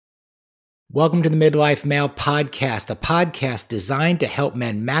Welcome to the Midlife Male Podcast, a podcast designed to help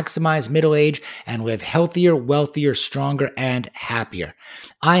men maximize middle age and live healthier, wealthier, stronger, and happier.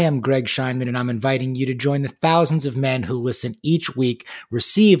 I am Greg Scheinman, and I'm inviting you to join the thousands of men who listen each week,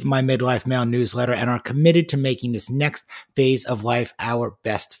 receive my Midlife Male newsletter, and are committed to making this next phase of life our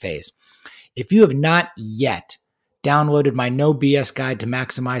best phase. If you have not yet downloaded my No BS Guide to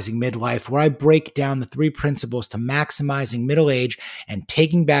Maximizing Midlife, where I break down the 3 principles to maximizing middle age and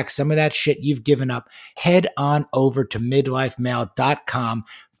taking back some of that shit you've given up, head on over to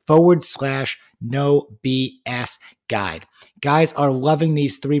midlifemale.com/No BS Guide. Guys are loving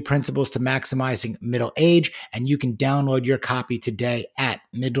these 3 principles to maximizing middle age, and you can download your copy today at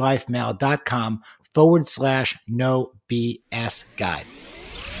midlifemale.com/No BS Guide.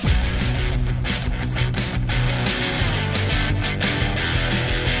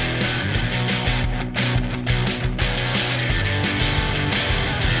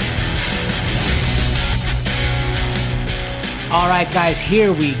 All right, guys,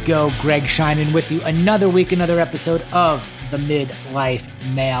 here we go. Greg Scheinman with you. Another week, another episode of the Midlife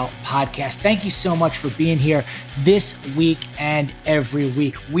Male Podcast. Thank you so much for being here this week and every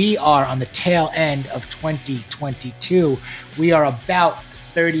week. We are on the tail end of 2022. We are about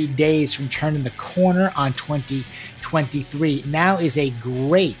 30 days from turning the corner on 2023. Now is a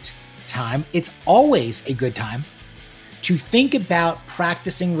great time. It's always a good time to think about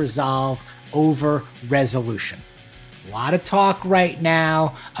practicing resolve over resolution. A lot of talk right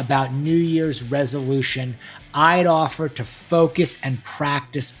now about New Year's resolution. I'd offer to focus and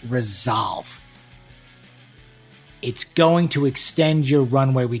practice resolve. It's going to extend your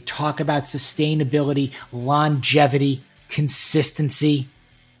runway. We talk about sustainability, longevity, consistency.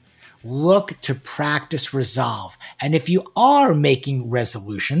 Look to practice resolve. And if you are making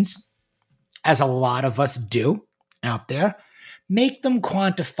resolutions, as a lot of us do out there, make them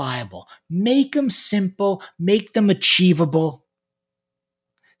quantifiable, make them simple, make them achievable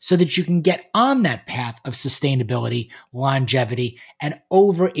so that you can get on that path of sustainability, longevity, and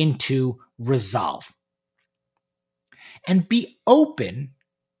over into resolve. And be open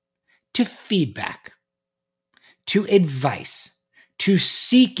to feedback, to advice, to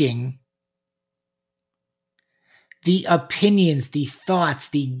seeking the opinions, the thoughts,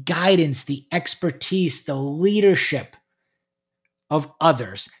 the guidance, the expertise, the leadership of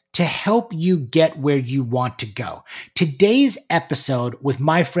others to help you get where you want to go. Today's episode with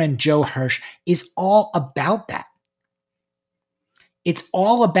my friend Joe Hirsch is all about that. It's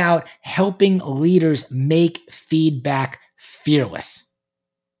all about helping leaders make feedback fearless,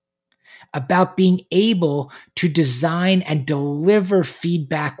 about being able to design and deliver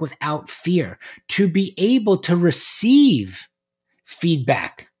feedback without fear, to be able to receive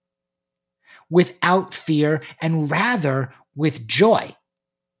feedback without fear and rather with joy.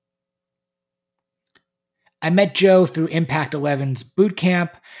 I met Joe through Impact 11's boot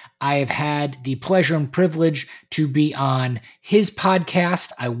camp. I have had the pleasure and privilege to be on his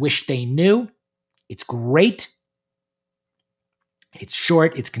podcast, I Wish They Knew. It's great. It's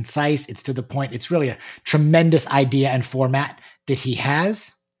short, it's concise, it's to the point. It's really a tremendous idea and format that he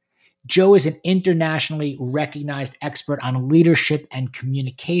has. Joe is an internationally recognized expert on leadership and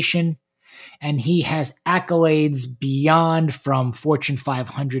communication, and he has accolades beyond from Fortune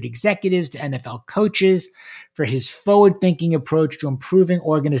 500 executives to NFL coaches for his forward-thinking approach to improving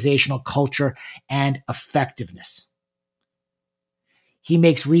organizational culture and effectiveness. He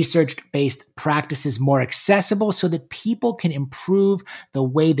makes research-based practices more accessible so that people can improve the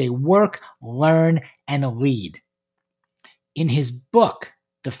way they work, learn, and lead. In his book,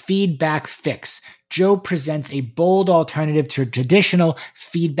 The Feedback Fix, Joe presents a bold alternative to traditional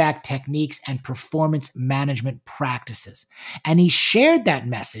feedback techniques and performance management practices. And he shared that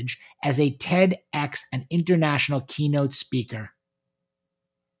message as a TEDx and international keynote speaker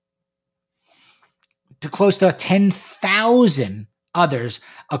to close to 10,000 others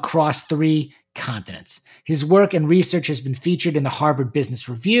across 3 continents. His work and research has been featured in the Harvard Business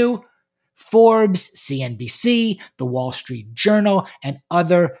Review, Forbes, CNBC, The Wall Street Journal, and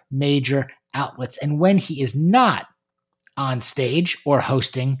other major outlets. And when he is not on stage or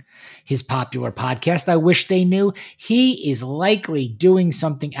hosting his popular podcast, I Wish They Knew, he is likely doing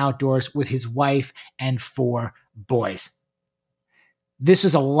something outdoors with his wife and 4 boys. This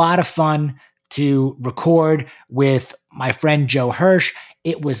was a lot of fun to record with my friend Joe Hirsch.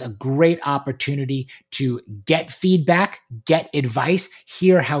 It was a great opportunity to get feedback, get advice,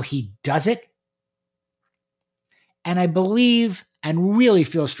 hear how he does it. And I believe and really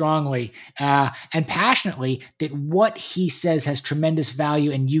feel strongly and passionately that what he says has tremendous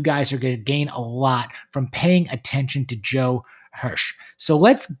value, and you guys are going to gain a lot from paying attention to Joe Hirsch. So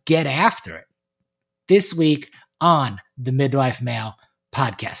let's get after it this week on the Midlife Male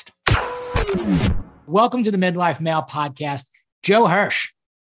podcast. Welcome to the Midlife Male podcast, Joe Hirsch.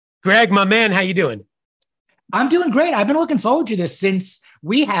 Greg, my man, how you doing? I'm doing great. I've been looking forward to this since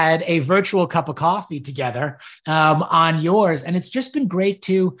we had a virtual cup of coffee together on yours. And it's just been great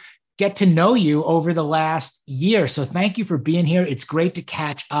to get to know you over the last year. So thank you for being here. It's great to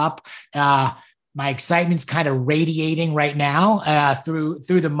catch up. My excitement's kind of radiating right now through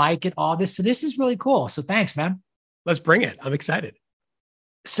the mic and all this. So this is really cool. So thanks, man. Let's bring it. I'm excited.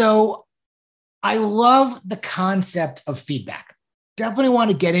 So I love the concept of feedback. Definitely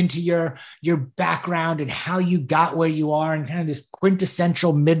want to get into your background and how you got where you are and kind of this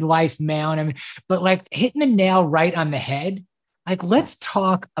quintessential midlife male. And I mean, but like hitting the nail right on the head, like let's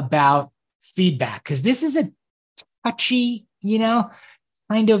talk about feedback because this is a touchy,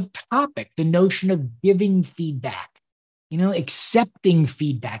 kind of topic, the notion of giving feedback, accepting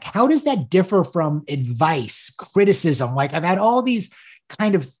feedback. How does that differ from advice, criticism? Like I've had all these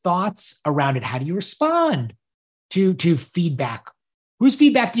kind of thoughts around it. How do you respond to feedback? Whose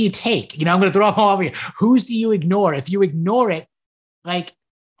feedback do you take? I'm going to throw them all over you. Whose do you ignore? If you ignore it, like,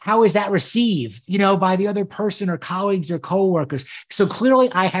 how is that received, by the other person or colleagues or coworkers? So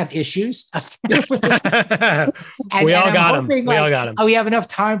clearly I have issues. We all got them. We all got them. Oh, we have enough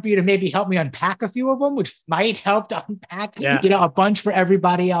time for you to maybe help me unpack a few of them, which might help to unpack, a bunch for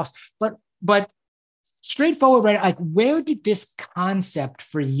everybody else. But straightforward, right? Like, where did this concept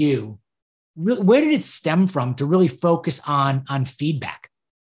for you, where did it stem from to really focus on feedback?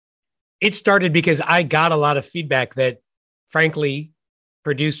 It started because I got a lot of feedback that, frankly,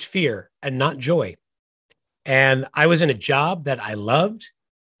 produced fear and not joy. And I was in a job that I loved.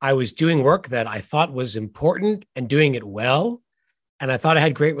 I was doing work that I thought was important and doing it well. And I thought I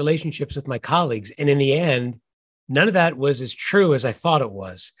had great relationships with my colleagues. And in the end, none of that was as true as I thought it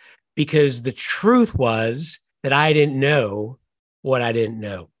was, because the truth was that I didn't know what I didn't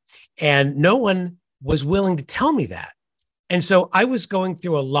know. And no one was willing to tell me that. And so I was going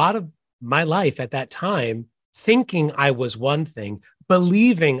through a lot of my life at that time, thinking I was one thing,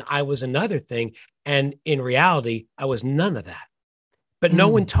 believing I was another thing. And in reality, I was none of that. But no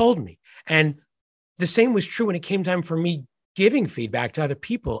one told me. And the same was true when it came time for me giving feedback to other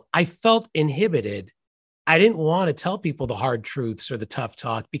people. I felt inhibited. I didn't want to tell people the hard truths or the tough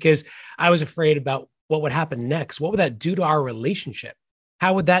talk because I was afraid about what would happen next. What would that do to our relationship?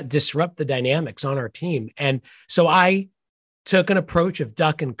 How would that disrupt the dynamics on our team? And so I took an approach of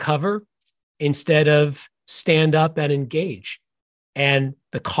duck and cover instead of stand up and engage. And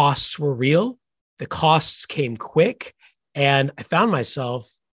the costs were real. The costs came quick. And I found myself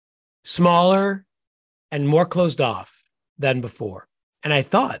smaller and more closed off than before. And I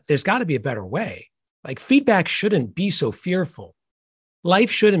thought, there's got to be a better way. Like, feedback shouldn't be so fearful.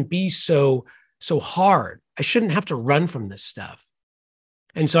 Life shouldn't be so hard. I shouldn't have to run from this stuff.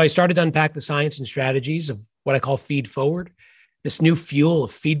 And so I started to unpack the science and strategies of what I call feed forward, this new fuel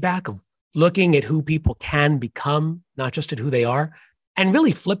of feedback, of looking at who people can become, not just at who they are, and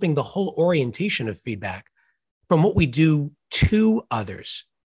really flipping the whole orientation of feedback from what we do to others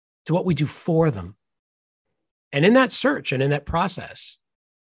to what we do for them. And in that search and in that process,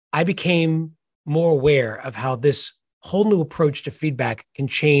 I became more aware of how this whole new approach to feedback can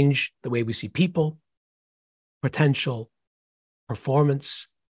change the way we see people, potential, performance,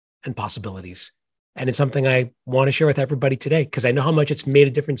 and possibilities. And it's something I want to share with everybody today because I know how much it's made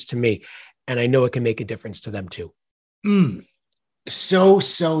a difference to me, and I know it can make a difference to them too.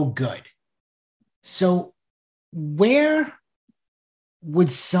 So good. So where would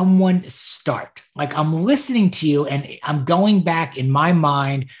someone start? Like, I'm listening to you and I'm going back in my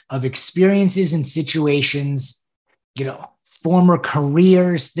mind of experiences and situations, former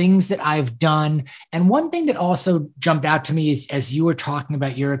careers, things that I've done. And one thing that also jumped out to me is, as you were talking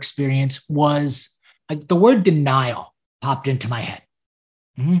about your experience, was like the word denial popped into my head.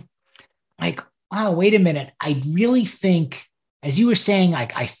 Like, wow, wait a minute. I really think, as you were saying,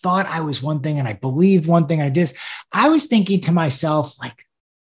 like, I thought I was one thing and I believed one thing. I was thinking to myself, like,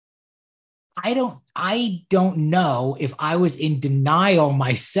 I don't know if I was in denial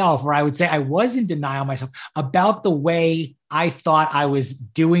myself, or I would say I was in denial myself about the way I thought I was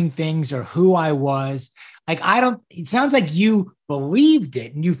doing things or who I was. Like, it sounds like you believed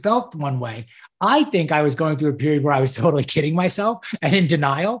it and you felt one way. I think I was going through a period where I was totally kidding myself and in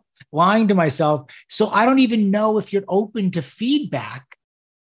denial, lying to myself. So I don't even know if you're open to feedback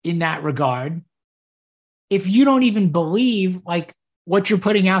in that regard, if you don't even believe like what you're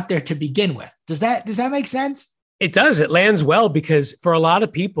putting out there to begin with. Does that make sense? It does. It lands well because for a lot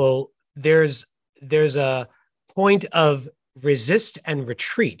of people, there's a point of resist and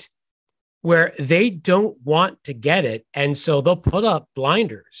retreat, where they don't want to get it. And so they'll put up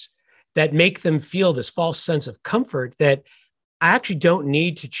blinders that make them feel this false sense of comfort that I actually don't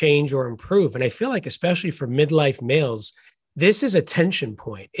need to change or improve. And I feel like, especially for midlife males, this is a tension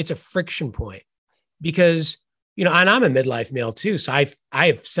point. It's a friction point because, and I'm a midlife male too. So I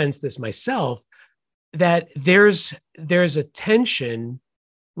have sensed this myself, that there's a tension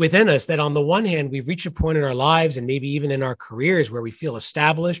within us that on the one hand, we've reached a point in our lives and maybe even in our careers where we feel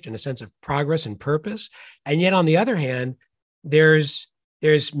established in a sense of progress and purpose. And yet on the other hand, there's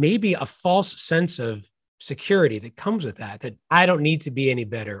maybe a false sense of security that comes with that I don't need to be any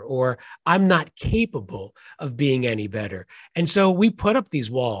better, or I'm not capable of being any better. And so we put up these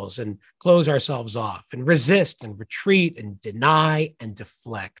walls and close ourselves off and resist and retreat and deny and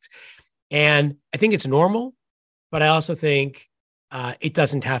deflect. And I think it's normal, but I also think it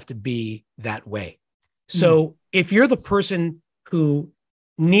doesn't have to be that way. So if you're the person who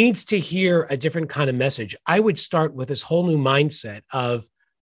needs to hear a different kind of message, I would start with this whole new mindset of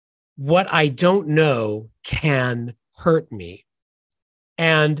what I don't know can hurt me.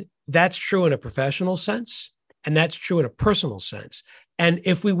 And that's true in a professional sense, and that's true in a personal sense. And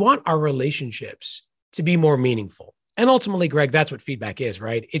if we want our relationships to be more meaningful, and ultimately, Greg, that's what feedback is,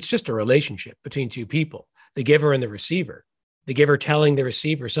 right? It's just a relationship between two people, the giver and the receiver. The giver telling the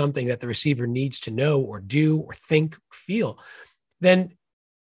receiver something that the receiver needs to know or do or think, or feel. Then,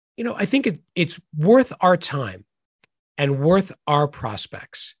 I think it's worth our time and worth our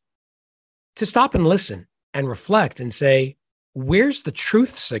prospects to stop and listen and reflect and say, where's the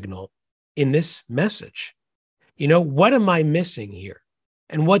truth signal in this message? What am I missing here?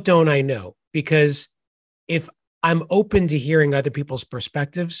 And what don't I know? Because if I'm open to hearing other people's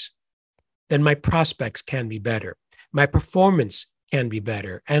perspectives, then my prospects can be better. My performance can be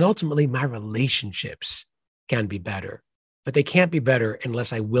better. And ultimately, my relationships can be better. But they can't be better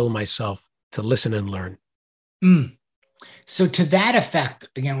unless I will myself to listen and learn. So to that effect,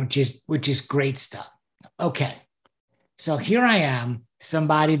 again, which is great stuff. Okay. So here I am,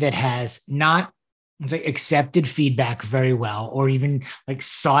 somebody that has not accepted feedback very well, or even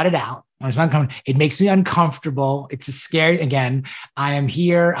sought it out. It makes me uncomfortable. It's a scary, again, I am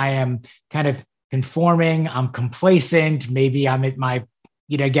here. I am kind of conforming. I'm complacent. Maybe I'm at my,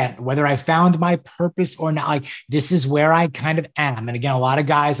 again, whether I found my purpose or not, this is where I kind of am. And again, a lot of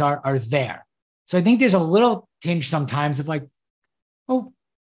guys are there. So I think there's a little tinge sometimes of oh,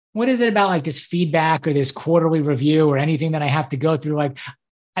 what is it about this feedback or this quarterly review or anything that I have to go through?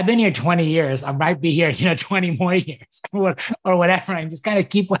 I've been here 20 years. I might be here, 20 more years or whatever. I just kind of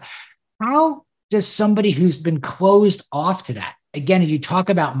keep. How does somebody who's been closed off to that, again, as you talk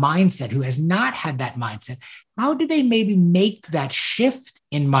about mindset, who has not had that mindset, how do they maybe make that shift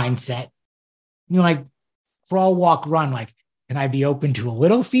in mindset? Crawl, walk, run. Can I be open to a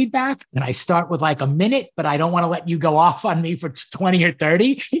little feedback? Can I start with a minute, but I don't want to let you go off on me for 20 or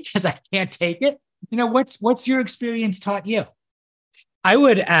 30 because I can't take it? What's your experience taught you? I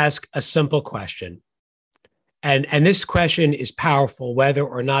would ask a simple question. And this question is powerful, whether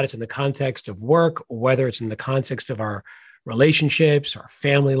or not it's in the context of work or whether it's in the context of our relationships, our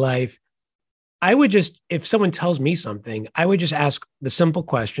family life. I would just, if someone tells me something, I would just ask the simple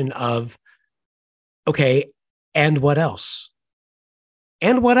question of, okay, and what else?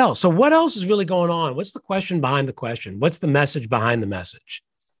 And what else? So what else is really going on? What's the question behind the question? What's the message behind the message?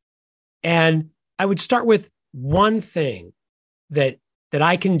 And I would start with one thing that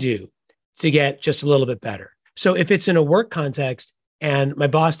I can do to get just a little bit better. So if it's in a work context and my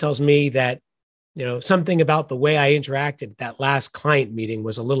boss tells me that, something about the way I interacted at that last client meeting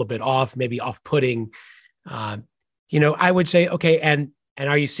was a little bit off, maybe off-putting, I would say, okay, and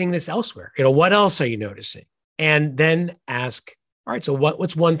are you seeing this elsewhere? What else are you noticing? And then ask, all right, so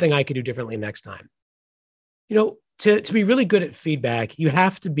what's one thing I could do differently next time? To be really good at feedback, you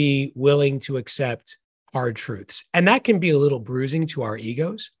have to be willing to accept hard truths. And that can be a little bruising to our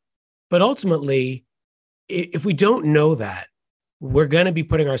egos. But ultimately, if we don't know that, we're going to be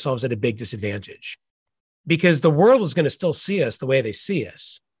putting ourselves at a big disadvantage because the world is going to still see us the way they see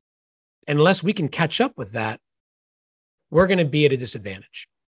us. And unless we can catch up with that, we're going to be at a disadvantage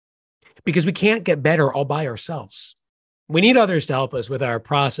because we can't get better all by ourselves. We need others to help us with our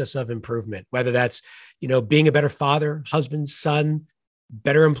process of improvement, whether that's, being a better father, husband, son,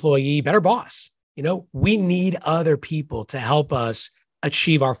 better employee, better boss. We need other people to help us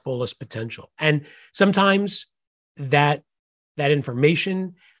achieve our fullest potential. And sometimes that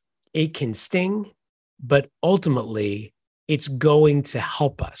information, it can sting, but ultimately it's going to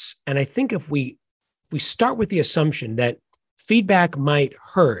help us. And I think if we start with the assumption that feedback might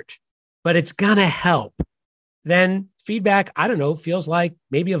hurt, but it's going to help, then feedback, I don't know, feels like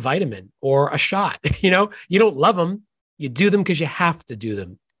maybe a vitamin or a shot. You know, you don't love them. You do them because you have to do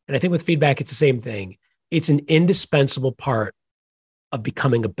them. And I think with feedback, it's the same thing. It's an indispensable part of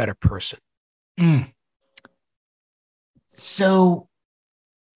becoming a better person. Mm. So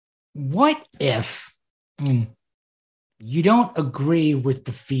what if you don't agree with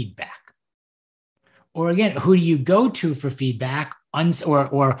the feedback? Or again, who do you go to for feedback?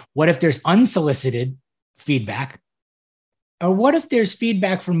 Or what if there's unsolicited feedback? Or what if there's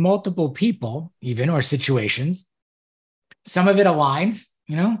feedback from multiple people, even, or situations? Some of it aligns,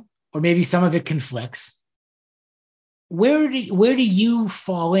 or maybe some of it conflicts. Where do you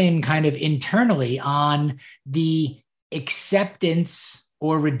fall in kind of internally on the acceptance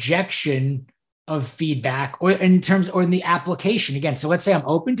or rejection of feedback, or in the application? Again, so let's say I'm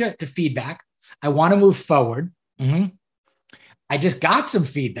open to feedback. I want to move forward. I just got some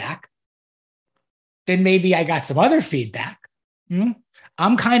feedback. Then maybe I got some other feedback.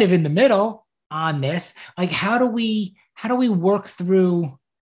 I'm kind of in the middle on this. Like, how do we work through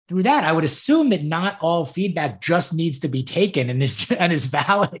that? I would assume that not all feedback just needs to be taken and is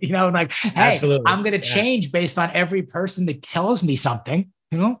valid, like, hey, absolutely. I'm going to change based on every person that tells me something,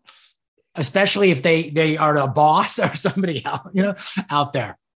 especially if they are a boss or somebody else, out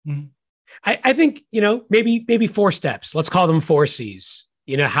there. I think, maybe 4 steps. Let's call them 4 C's,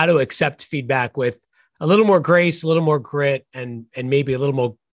 how to accept feedback with a little more grace, a little more grit, and maybe a little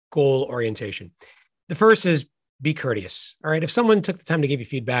more goal orientation. The first is be courteous. All right. If someone took the time to give you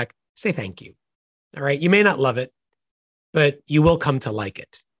feedback, say thank you. All right. You may not love it, but you will come to like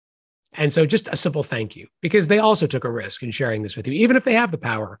it. And so just a simple thank you, because they also took a risk in sharing this with you, even if they have the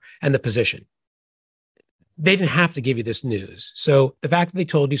power and the position. They didn't have to give you this news. So the fact that they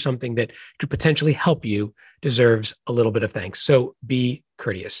told you something that could potentially help you deserves a little bit of thanks. So be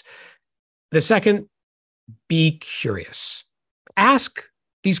courteous. The second, be curious. Ask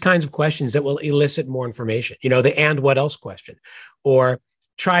these kinds of questions that will elicit more information, the and what else question, or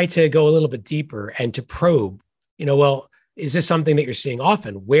try to go a little bit deeper and to probe, well, is this something that you're seeing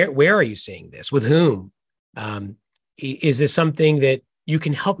often? Where are you seeing this? With whom? Is this something that you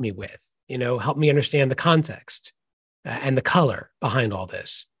can help me with? Help me understand the context and the color behind all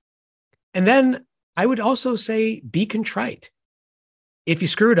this. And then I would also say, be contrite. If you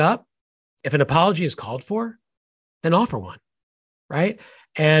screwed up, if an apology is called for, then offer one, right?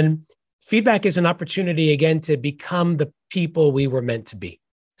 And feedback is an opportunity, again, to become the people we were meant to be.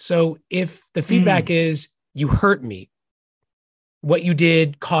 So if the feedback is, you hurt me, what you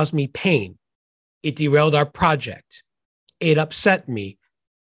did caused me pain, it derailed our project, it upset me,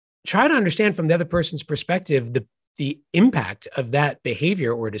 try to understand from the other person's perspective the impact of that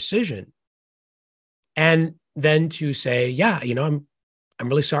behavior or decision. And then to say, yeah, I'm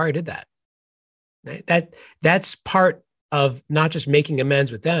really sorry I did that. Right? That's part of not just making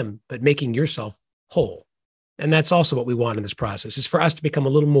amends with them, but making yourself whole. And that's also what we want in this process, is for us to become a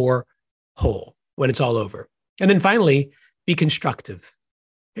little more whole when it's all over. And then finally, be constructive.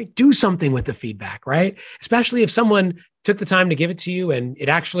 Right? Do something with the feedback, right? Especially if someone took the time to give it to you and it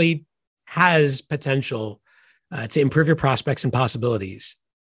actually has potential to improve your prospects and possibilities.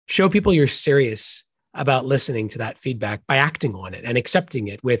 Show people you're serious about listening to that feedback by acting on it and accepting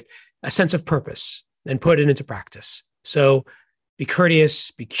it with a sense of purpose and put it into practice. So be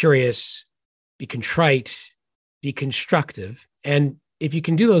courteous, be curious, be contrite, be constructive. And if you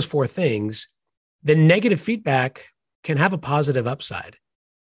can do those 4 things, then negative feedback can have a positive upside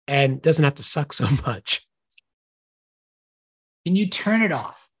and doesn't have to suck so much. Can you turn it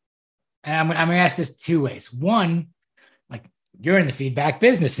off? And I'm going to ask this 2 ways. One, like, you're in the feedback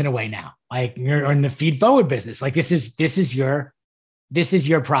business in a way now. Like, you're in the feed forward business. Like, this is your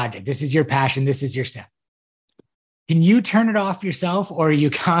project. This is your passion. This is your stuff. Can you turn it off yourself, or are you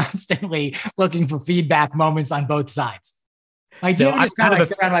constantly looking for feedback moments on both sides? Like, do you ever just kind of like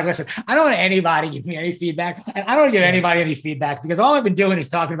sit around like, listen, I don't want anybody give me any feedback. And I don't want to give anybody any feedback, because all I've been doing is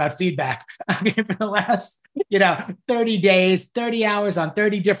talking about feedback. I mean, for the last, 30 days, 30 hours on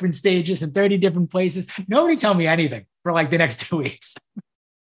 30 different stages and 30 different places. Nobody tell me anything for like the next 2 weeks.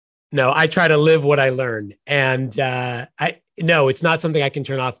 No, I try to live what I learn. And it's not something I can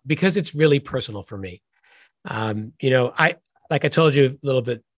turn off, because it's really personal for me. Like I told you a little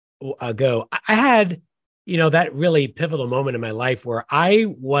bit ago, I had, that really pivotal moment in my life where I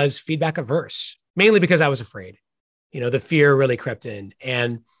was feedback averse, mainly because I was afraid. The fear really crept in,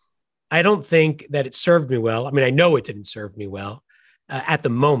 and I don't think that it served me well. I mean, I know it didn't serve me well at the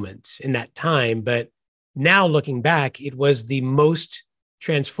moment in that time, but now looking back, it was the most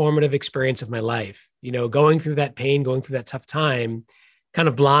transformative experience of my life. Going through that pain, going through that tough time, kind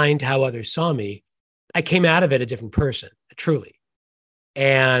of blind to how others saw me. I came out of it a different person, truly.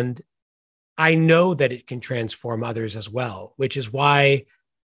 And I know that it can transform others as well, which is why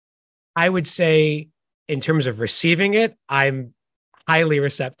I would say, in terms of receiving it, I'm highly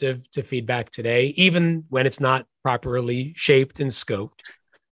receptive to feedback today, even when it's not properly shaped and scoped.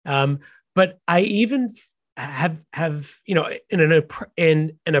 But I even have in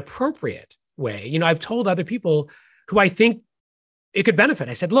an appropriate way. I've told other people who I think it could benefit.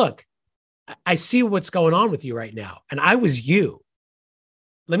 I said, look, I see what's going on with you right now, and I was you.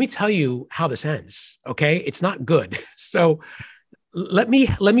 Let me tell you how this ends. Okay, it's not good. So let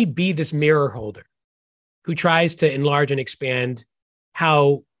me be this mirror holder who tries to enlarge and expand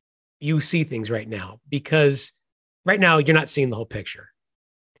how you see things right now, because right now you're not seeing the whole picture.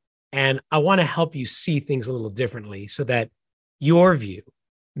 And I want to help you see things a little differently so that your view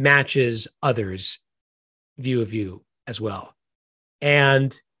matches others' view of you as well.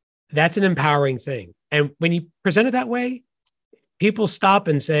 And that's an empowering thing. And when you present it that way, people stop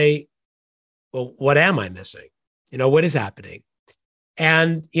and say, well, what am I missing? What is happening?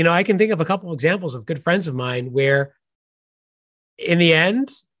 And, I can think of a couple of examples of good friends of mine where in the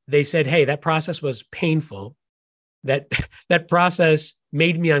end, they said, hey, that process was painful. That process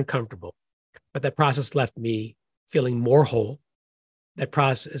made me uncomfortable, but that process left me feeling more whole. That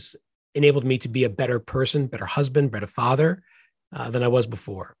process enabled me to be a better person, better husband, better father than I was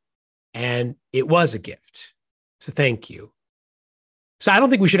before. And it was a gift. So thank you. So I don't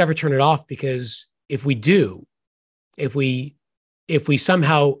think we should ever turn it off, because if we do, if we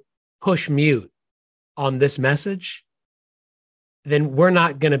somehow push mute on this message, then we're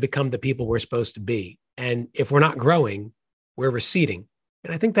not going to become the people we're supposed to be. And if we're not growing, we're receding.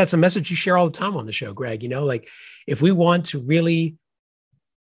 And I think that's a message you share all the time on the show, Greg. If we want to really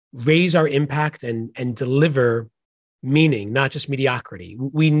raise our impact and deliver meaning, not just mediocrity,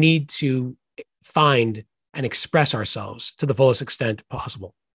 we need to find and express ourselves to the fullest extent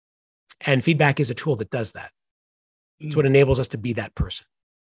possible. And feedback is a tool that does that. It's what enables us to be that person.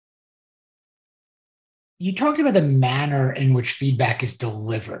 You talked about the manner in which feedback is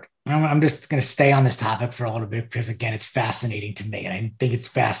delivered. I'm just going to stay on this topic for a little bit because, again, it's fascinating to me. And I think it's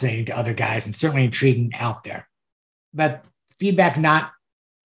fascinating to other guys and certainly intriguing out there. But feedback not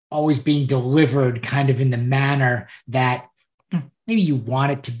always being delivered kind of in the manner that maybe you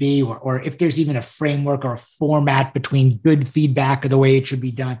want it to be, or if there's even a framework or a format between good feedback or the way it should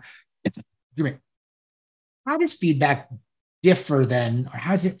be done. How does feedback differ then, or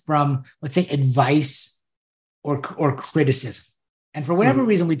how is it from, let's say, advice or criticism? And for whatever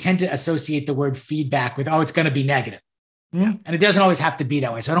reason, we tend to associate the word feedback with, it's going to be negative. Yeah. And it doesn't always have to be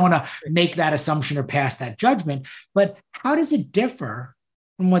that way. So I don't want to make that assumption or pass that judgment. But how does it differ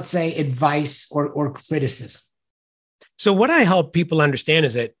from, let's say, advice or criticism? So what I help people understand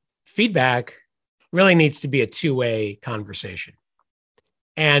is that feedback really needs to be a two-way conversation.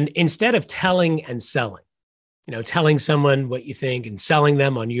 And instead of telling and selling, telling someone what you think and selling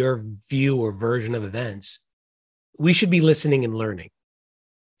them on your view or version of events, we should be listening and learning.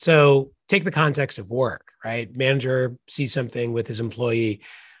 So take the context of work, right? Manager sees something with his employee,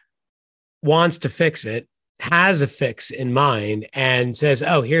 wants to fix it, has a fix in mind, and says,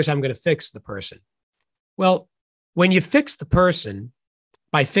 here's how I'm going to fix the person. Well, when you fix the person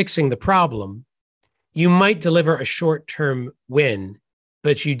by fixing the problem, you might deliver a short-term win,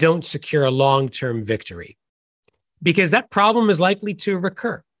 but you don't secure a long-term victory, because that problem is likely to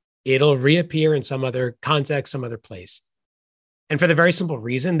recur. It'll reappear in some other context, some other place. And for the very simple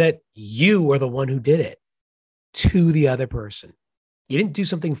reason that you are the one who did it to the other person. You didn't do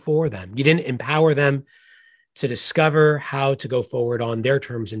something for them. You didn't empower them to discover how to go forward on their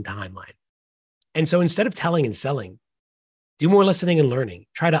terms and timeline. And so instead of telling and selling, do more listening and learning.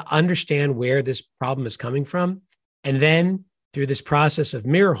 Try to understand where this problem is coming from. And then through this process of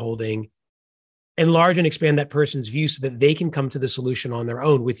mirror holding, enlarge and expand that person's view so that they can come to the solution on their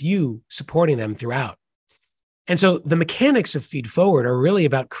own with you supporting them throughout. And so the mechanics of Feed Forward are really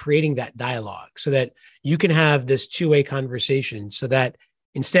about creating that dialogue so that you can have this two-way conversation, so that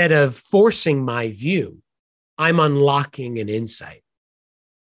instead of forcing my view, I'm unlocking an insight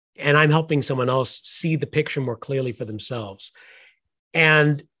and I'm helping someone else see the picture more clearly for themselves.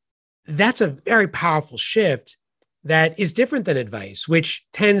 And that's a very powerful shift that is different than advice, which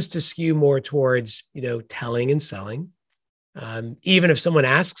tends to skew more towards, telling and selling. Even if someone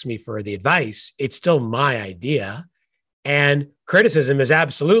asks me for the advice, it's still my idea. And criticism is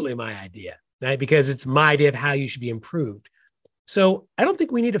absolutely my idea, right? Because it's my idea of how you should be improved. So I don't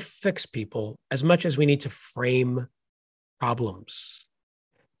think we need to fix people as much as we need to frame problems.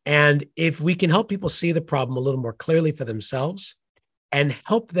 And if we can help people see the problem a little more clearly for themselves, and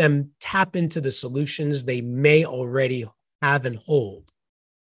help them tap into the solutions they may already have and hold,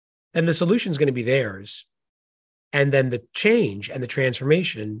 then the solution is going to be theirs. And then the change and the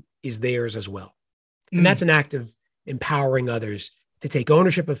transformation is theirs as well. And that's an act of empowering others to take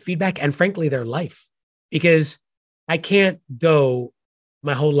ownership of feedback and, frankly, their life. Because I can't go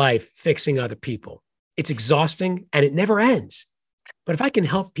my whole life fixing other people. It's exhausting and it never ends. But if I can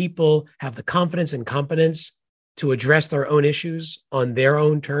help people have the confidence and competence to address their own issues on their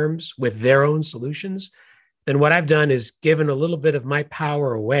own terms with their own solutions, then what I've done is given a little bit of my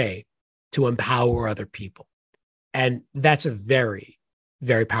power away to empower other people. And that's a very,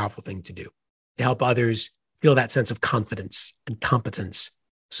 very powerful thing to do, to help others feel that sense of confidence and competence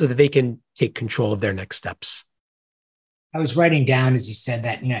so that they can take control of their next steps. I was writing down as you said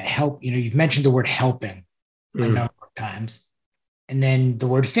that, help, you've mentioned the word helping a number of times, and then the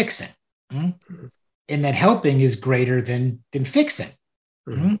word fixing. And that helping is greater than fixing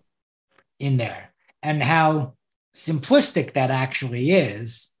in there. And how simplistic that actually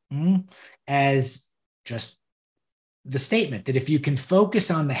is, as just the statement that if you can focus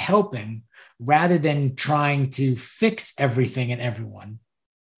on the helping rather than trying to fix everything and everyone,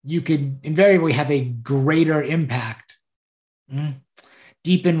 you could invariably have a greater impact,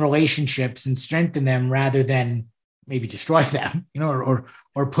 deepen relationships and strengthen them rather than maybe destroy them,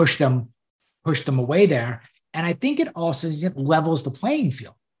 or push them away there. And I think it also levels the playing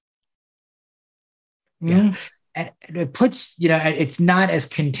field. Yeah. And it puts, it's not as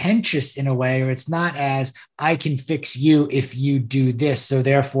contentious in a way, or it's not as I can fix you if you do this, so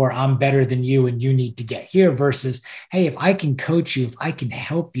therefore I'm better than you and you need to get here, versus, hey, if I can coach you, if I can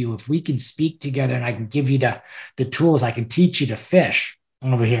help you, if we can speak together and I can give you the tools, I can teach you to fish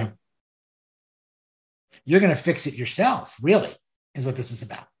over here, you're going to fix it yourself, really, is what this is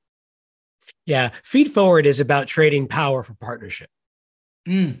about. Yeah. Feed Forward is about trading power for partnership.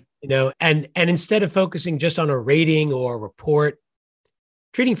 And instead of focusing just on a rating or a report,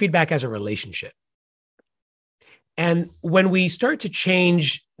 treating feedback as a relationship. And when we start to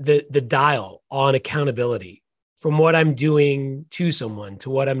change the dial on accountability from what I'm doing to someone to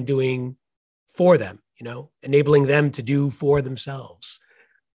what I'm doing for them, enabling them to do for themselves,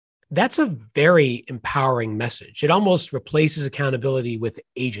 that's a very empowering message. It almost replaces accountability with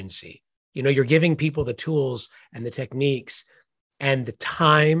agency. You're giving people the tools and the techniques and the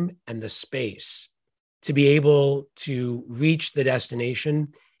time and the space to be able to reach the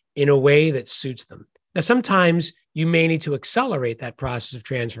destination in a way that suits them. Now, sometimes you may need to accelerate that process of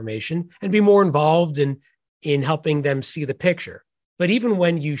transformation and be more involved in helping them see the picture. But even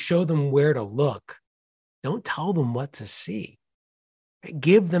when you show them where to look, don't tell them what to see.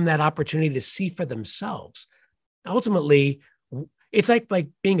 Give them that opportunity to see for themselves. Ultimately, it's like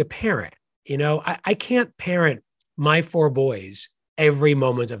being a parent. I can't parent my 4 boys every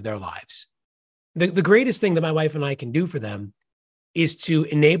moment of their lives. The greatest thing that my wife and I can do for them is to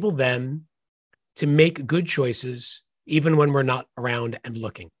enable them to make good choices, even when we're not around and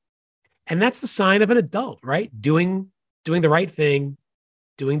looking. And that's the sign of an adult, right? Doing the right thing,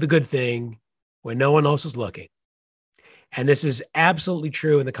 doing the good thing when no one else is looking. And this is absolutely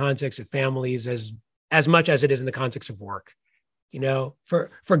true in the context of families as much as it is in the context of work.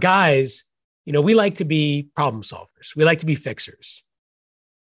 For guys, we like to be problem solvers. We like to be fixers.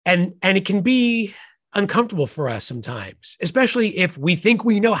 And it can be uncomfortable for us sometimes, especially if we think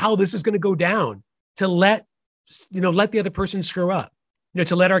we know how this is going to go down, to let the other person screw up,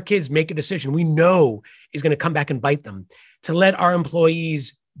 to let our kids make a decision we know is going to come back and bite them, to let our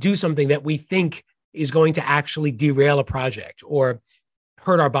employees do something that we think is going to actually derail a project or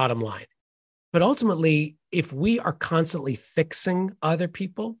hurt our bottom line. But ultimately, if we are constantly fixing other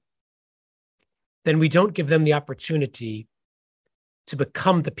people, then we don't give them the opportunity to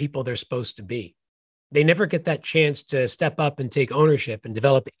become the people they're supposed to be. They never get that chance to step up and take ownership and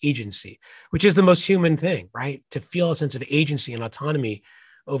develop agency, which is the most human thing, right? To feel a sense of agency and autonomy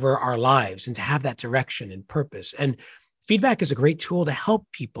over our lives and to have that direction and purpose. And feedback is a great tool to help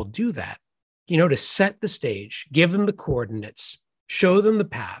people do that, to set the stage, give them the coordinates, show them the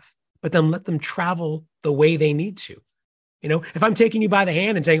path, but then let them travel the way they need to. If I'm taking you by the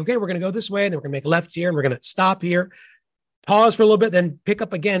hand and saying, okay, we're going to go this way, and then we're going to make a left here, and we're going to stop here, pause for a little bit, then pick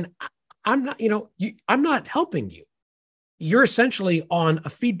up again. I'm not, I'm not helping you. You're essentially on a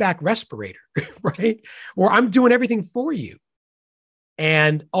feedback respirator, right? Or I'm doing everything for you.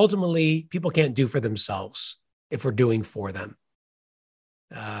 And ultimately, people can't do for themselves if we're doing for them.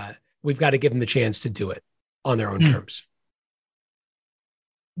 We've got to give them the chance to do it on their own terms.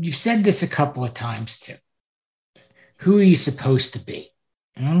 You've said this a couple of times too. Who are you supposed to be?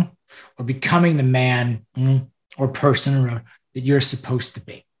 Or becoming the man or person or that you're supposed to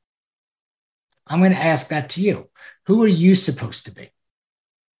be? I'm going to ask that to you. Who are you supposed to be?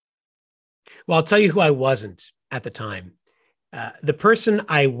 Well, I'll tell you who I wasn't at the time. The person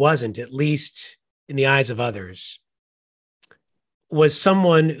I wasn't, at least in the eyes of others, was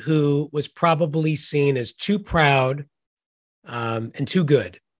someone who was probably seen as too proud and too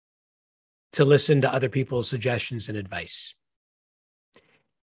good to listen to other people's suggestions and advice.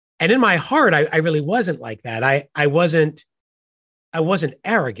 And in my heart, I really wasn't like that. I wasn't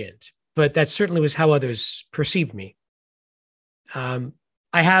arrogant, but that certainly was how others perceived me.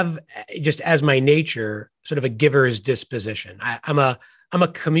 I have, just as my nature, sort of a giver's disposition. I'm a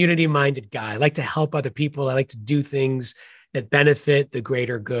community-minded guy. I like to help other people. I like to do things that benefit the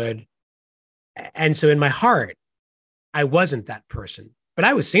greater good. And so in my heart, I wasn't that person, but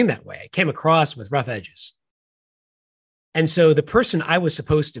I was seen that way. I came across with rough edges. And so the person I was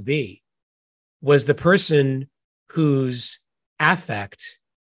supposed to be was the person whose affect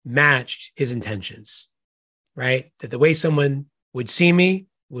matched his intentions, right? That the way someone would see me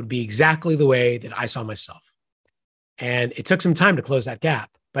would be exactly the way that I saw myself. And it took some time to close that gap,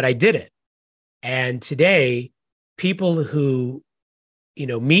 but I did it. And today, people who,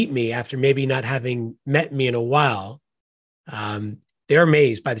 meet me after maybe not having met me in a while, they're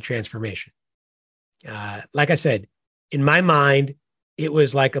amazed by the transformation. Like I said, in my mind, it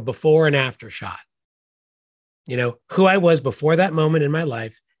was like a before and after shot. Who I was before that moment in my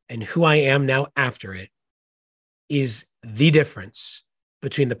life and who I am now after it is the difference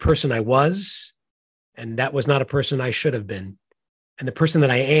between the person I was, and that was not a person I should have been, and the person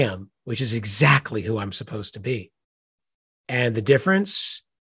that I am, which is exactly who I'm supposed to be. And the difference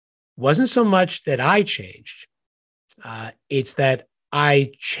wasn't so much that I changed. It's that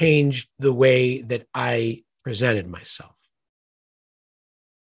I changed the way that I presented myself.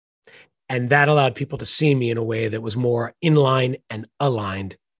 And that allowed people to see me in a way that was more in line and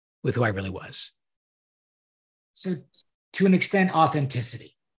aligned with who I really was. So to an extent,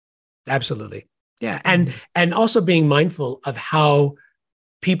 authenticity. Absolutely. Yeah. And also being mindful of how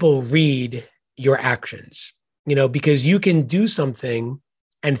people read your actions, because you can do something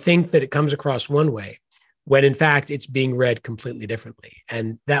and think that it comes across one way when in fact it's being read completely differently.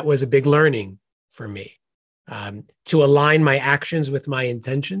 And that was a big learning for me, to align my actions with my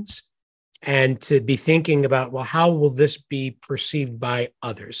intentions and to be thinking about, well, how will this be perceived by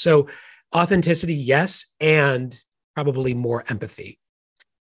others? So authenticity, yes, and probably more empathy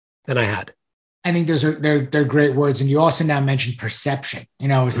than I had. I think they're great words. And you also now mentioned perception.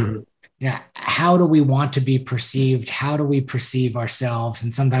 How do we want to be perceived? How do we perceive ourselves?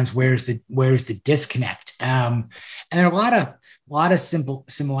 And sometimes where's the disconnect? And there are a lot of simple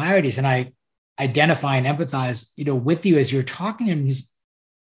similarities. And I identify and empathize, with you as you're talking. And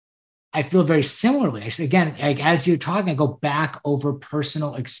I feel very similarly. Again, like as you're talking, I go back over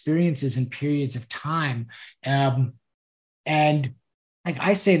personal experiences and periods of time. And like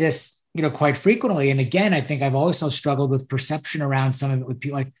I say this, quite frequently. And again, I think I've also struggled with perception around some of it with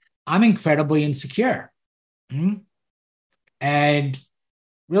people. Like I'm incredibly insecure and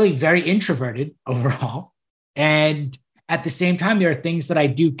really very introverted overall. And at the same time, there are things that I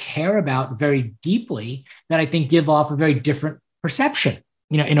do care about very deeply that I think give off a very different perception,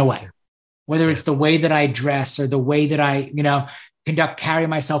 in a way, whether it's the way that I dress or the way that I, carry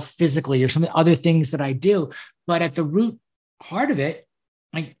myself physically or some other things that I do. But at the root heart of it,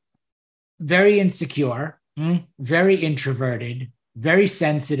 like very insecure, very introverted, very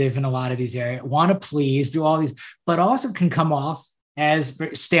sensitive in a lot of these areas, want to please, do all these, but also can come off as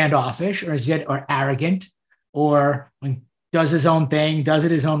standoffish or arrogant, or does his own thing, does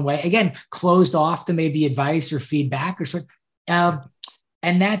it his own way. Again, closed off to maybe advice or feedback or sort. And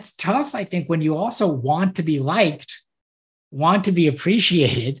that's tough, I think, when you also want to be liked, want to be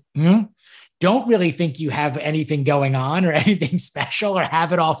appreciated, don't really think you have anything going on or anything special or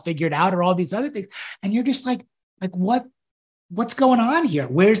have it all figured out or all these other things. And you're just like what's going on here?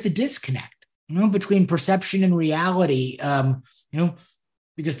 Where's the disconnect, between perception and reality?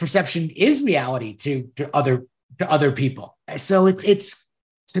 Because perception is reality to other people. So it's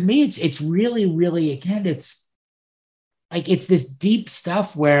to me, it's really, really, again, it's like, it's this deep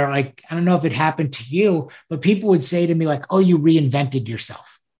stuff where, like, I don't know if it happened to you, but people would say to me like, oh, you reinvented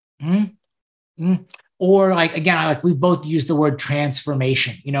yourself. Or like, again, we both use the word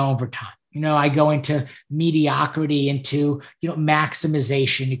transformation, over time. I go into mediocrity, into,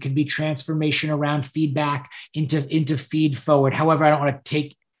 maximization. It could be transformation around feedback into feed forward. However, I don't want to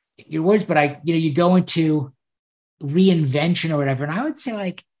take your words, but you go into reinvention or whatever. And I would say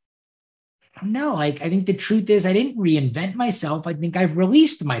like, no, I think the truth is I didn't reinvent myself. I think I've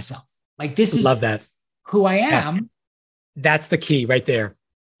released myself. Like this is Love that. who I am. Yes. That's the key right there.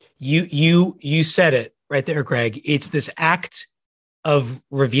 You said it right there, Greg. It's this act of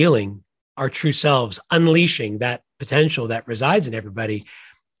revealing our true selves, unleashing that potential that resides in everybody.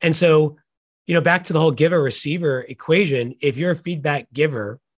 And so, back to the whole giver receiver equation, if you're a feedback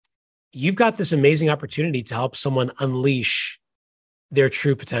giver, you've got this amazing opportunity to help someone unleash their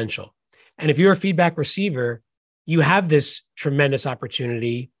true potential. And if you're a feedback receiver, you have this tremendous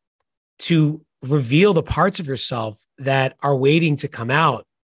opportunity to reveal the parts of yourself that are waiting to come out,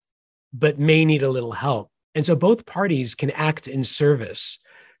 but may need a little help. And so both parties can act in service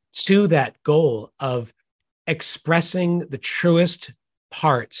to that goal of expressing the truest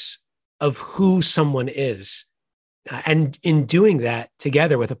parts of who someone is. And in doing that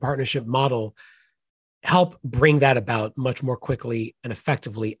together with a partnership model, help bring that about much more quickly and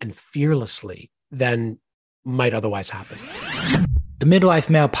effectively and fearlessly than might otherwise happen. The Midlife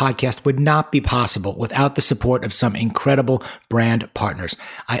Male podcast would not be possible without the support of some incredible brand partners.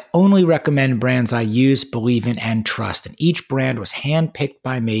 I only recommend brands I use, believe in, and trust, and each brand was handpicked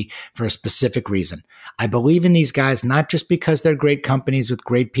by me for a specific reason. I believe in these guys not just because they're great companies with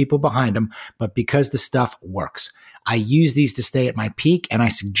great people behind them, but because the stuff works. I use these to stay at my peak, and I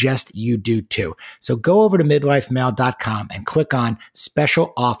suggest you do too. So go over to midlifemale.com and click on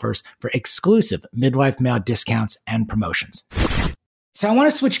special offers for exclusive Midlife Male discounts and promotions. So I want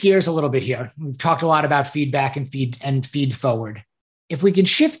to switch gears a little bit here. We've talked a lot about feedback and feed forward. If we can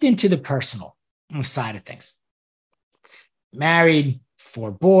shift into the personal side of things. Married,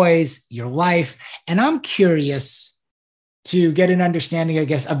 4 boys, your life. And I'm curious to get an understanding, I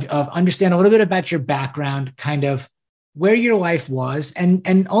guess, of understand a little bit about your background, kind of where your life was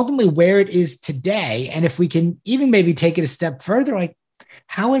and ultimately where it is today. And if we can even maybe take it a step further, like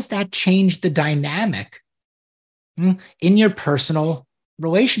how has that changed the dynamic in your personal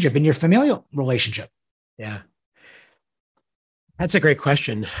relationship, in your familial relationship? Yeah. That's a great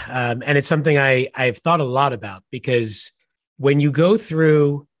question. And it's something I've thought a lot about, because when you go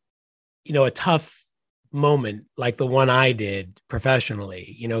through, a tough moment like the one I did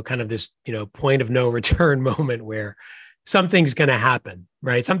professionally, kind of this, point of no return moment where something's going to happen,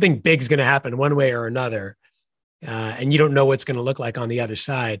 right? Something big's going to happen one way or another. And you don't know what's going to look like on the other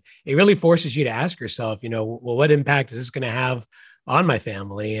side. It really forces you to ask yourself, well, what impact is this going to have on my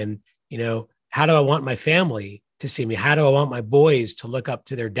family? And, how do I want my family to see me? How do I want my boys to look up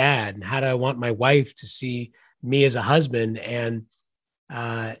to their dad? And how do I want my wife to see me as a husband? And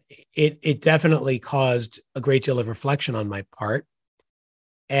it definitely caused a great deal of reflection on my part.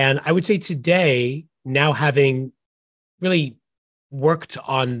 And I would say today, now having really worked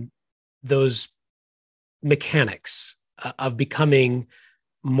on those mechanics of becoming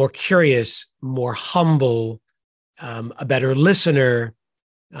more curious, more humble, a better listener,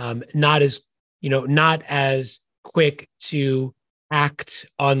 not as quick to act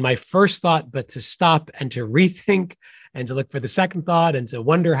on my first thought, but to stop and to rethink and to look for the second thought and to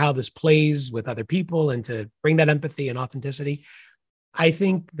wonder how this plays with other people and to bring that empathy and authenticity. I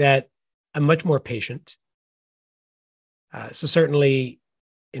think that I'm much more patient. So certainly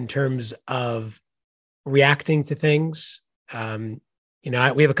in terms of reacting to things, we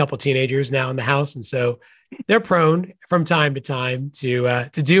have a couple of teenagers now in the house. And so they're prone from time to time to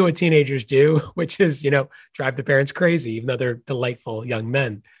do what teenagers do, which is, drive the parents crazy, even though they're delightful young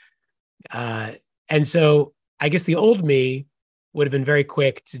men. And so I guess the old me would have been very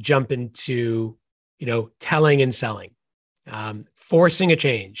quick to jump into, telling and selling, forcing a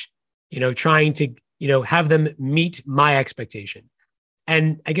change, trying to, have them meet my expectation.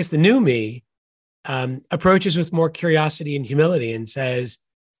 And I guess the new me approaches with more curiosity and humility and says,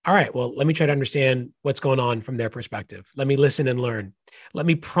 all right, well, let me try to understand what's going on from their perspective. Let me listen and learn. Let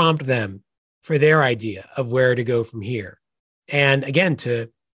me prompt them for their idea of where to go from here. And again, to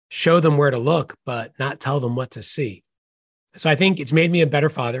show them where to look, but not tell them what to see. So I think it's made me a better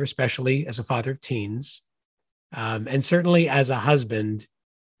father, especially as a father of teens. And certainly as a husband,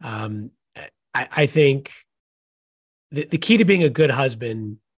 I think the key to being a good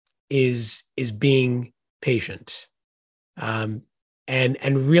husband is being patient,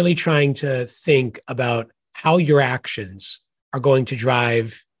 and really trying to think about how your actions are going to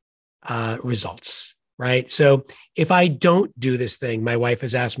drive results, right? So if I don't do this thing my wife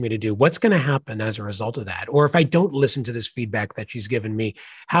has asked me to do, what's going to happen as a result of that? Or if I don't listen to this feedback that she's given me,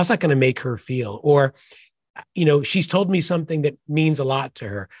 how's that going to make her feel? Or, she's told me something that means a lot to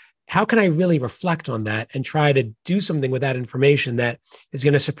her. How can I really reflect on that and try to do something with that information that is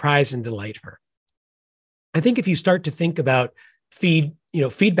going to surprise and delight her? I think if you start to think about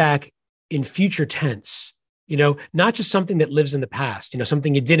feedback in future tense, not just something that lives in the past,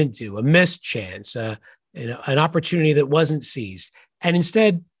 something you didn't do, a missed chance, an opportunity that wasn't seized, and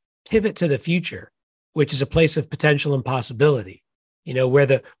instead pivot to the future, which is a place of potential and possibility, where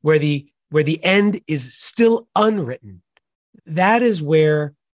the end is still unwritten. That is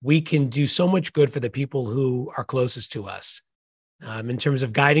where we can do so much good for the people who are closest to us, in terms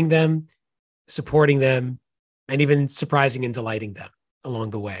of guiding them, supporting them, and even surprising and delighting them along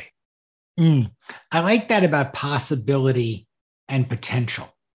the way. I like that about possibility and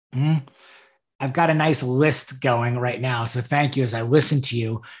potential. I've got a nice list going right now. So thank you as I listen to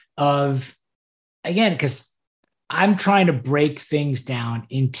you of, again, because I'm trying to break things down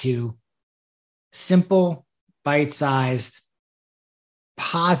into simple, bite-sized,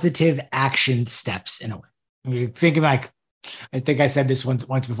 positive action steps in a way. You're thinking like, I think I said this once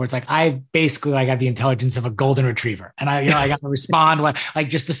before. It's like I basically have the intelligence of a golden retriever, and I got to respond like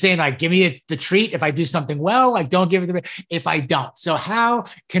just the same. Like, give me the treat if I do something well. Like, don't give it the if I don't. So how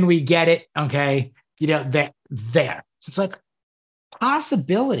can we get it? Okay, there. So it's like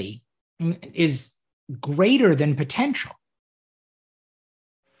possibility is greater than potential.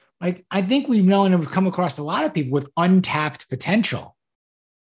 Like I think we've known and we've come across a lot of people with untapped potential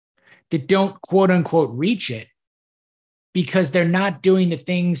that don't quote unquote reach it, because they're not doing the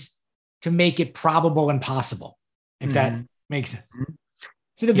things to make it probable and possible, if that makes sense.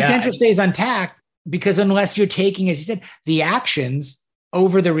 So the potential stays untapped because unless you're taking, as you said, the actions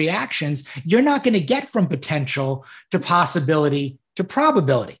over the reactions, you're not going to get from potential to possibility to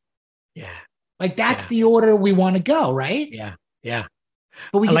probability. Yeah. Like that's the order we want to go, right? Yeah. Yeah.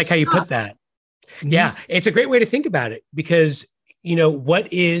 But we I like how you put that. Yeah. It's a great way to think about it because,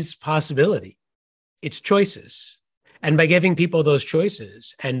 what is possibility? It's choices. And by giving people those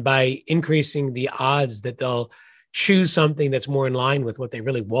choices and by increasing the odds that they'll choose something that's more in line with what they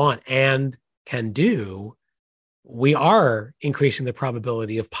really want and can do, we are increasing the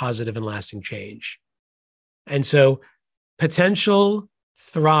probability of positive and lasting change. And so potential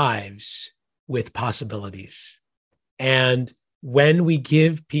thrives with possibilities. And when we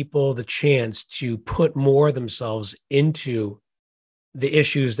give people the chance to put more of themselves into the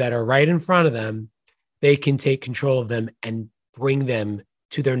issues that are right in front of them, they can take control of them and bring them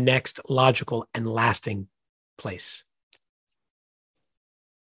to their next logical and lasting place.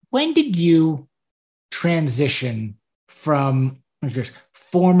 When did you transition from your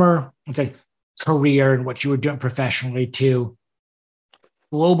former, career and what you were doing professionally to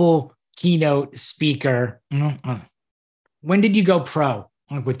global keynote speaker? When did you go pro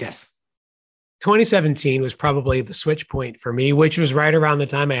with this? 2017 was probably the switch point for me, which was right around the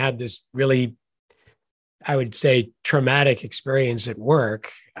time I had this really, I would say, traumatic experience at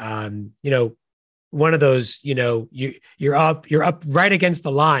work. One of those, you're up right against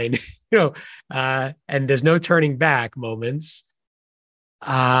the line, and there's no turning back moments.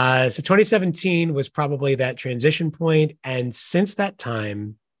 So 2017 was probably that transition point. And since that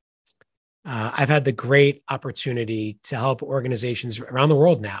time, I've had the great opportunity to help organizations around the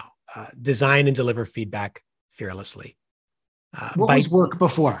world now design and deliver feedback fearlessly. What was work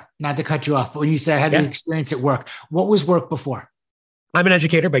before? Not to cut you off, but when you say I had the experience at work, what was work before? I'm an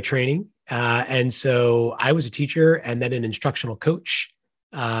educator by training. And so I was a teacher and then an instructional coach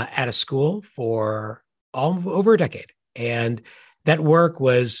at a school for over a decade. And that work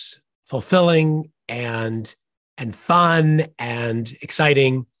was fulfilling and fun and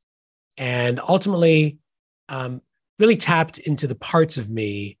exciting, and ultimately really tapped into the parts of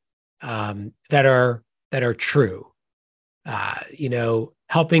me that are true.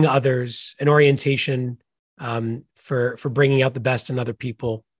 Helping others, an orientation for bringing out the best in other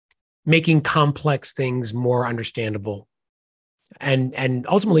people, making complex things more understandable, and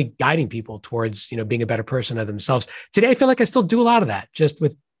ultimately guiding people towards, being a better person of themselves. Today, I feel like I still do a lot of that, just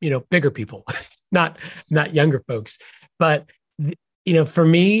with, bigger people, not younger folks. But, for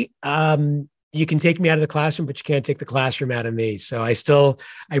me, you can take me out of the classroom, but you can't take the classroom out of me. So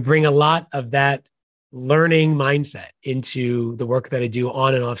I bring a lot of that learning mindset into the work that I do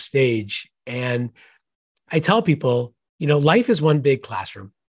on and off stage. And I tell people, life is one big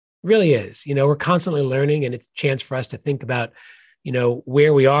classroom. It really is. We're constantly learning, and it's a chance for us to think about,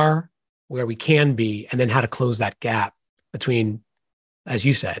 where we are, where we can be, and then how to close that gap between, as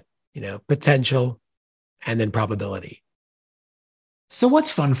you said, potential and then probability. So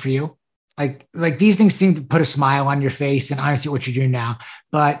what's fun for you? Like these things seem to put a smile on your face, and I see what you're doing now,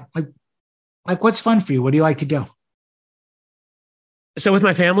 but like what's fun for you? What do you like to do? So with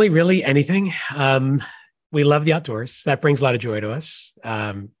my family, really anything. We love the outdoors. That brings a lot of joy to us.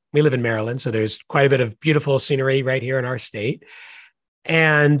 We live in Maryland, so there's quite a bit of beautiful scenery right here in our state.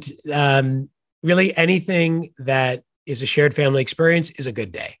 And really anything that is a shared family experience is a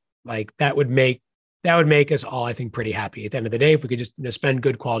good day. Like that would make that would make us all, I think, pretty happy at the end of the day if we could just spend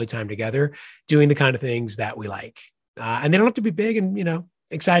good quality time together doing the kind of things that we like. And they don't have to be big and,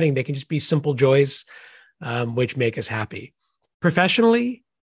 exciting. They can just be simple joys, which make us happy. Professionally,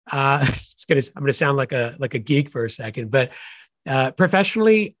 I'm going to sound like a geek for a second, but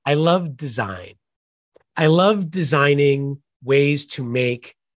professionally, I love design. I love designing ways to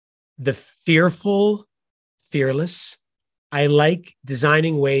make the fearful fearless. I like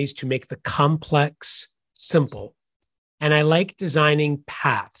designing ways to make the complex simple. And I like designing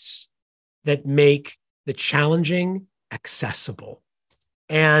paths that make the challenging accessible.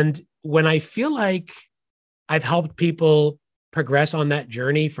 And when I feel like I've helped people progress on that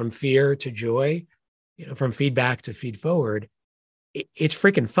journey from fear to joy, from feedback to feed forward, it's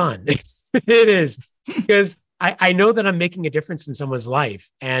freaking fun. It is, because I know that I'm making a difference in someone's life.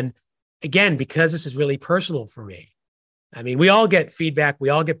 And again, because this is really personal for me. I mean, we all get feedback. We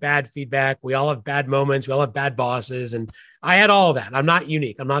all get bad feedback. We all have bad moments. We all have bad bosses. And I had all of that. I'm not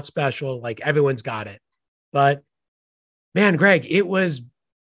unique. I'm not special. Like, everyone's got it. But man, Greg, it was,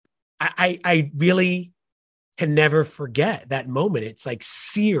 I really can never forget that moment. It's like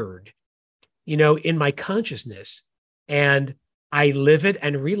seared, in my consciousness. And I live it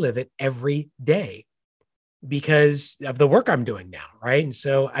and relive it every day because of the work I'm doing now. Right. And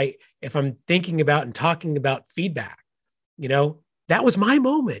so if I'm thinking about and talking about feedback, that was my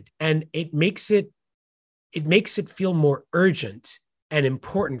moment. And it makes it feel more urgent and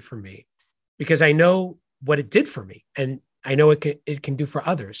important for me because I know what it did for me and I know it can do for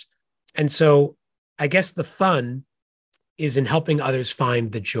others. And so I guess the fun is in helping others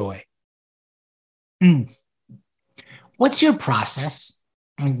find the joy. What's your process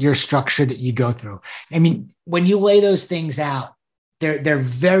and your structure that you go through? I mean, when you lay those things out, they're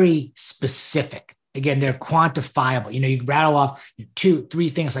very specific. Again, they're quantifiable. You rattle off 2, 3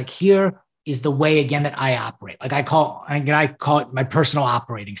 things like, here is the way, again, that I operate. Like I call it my personal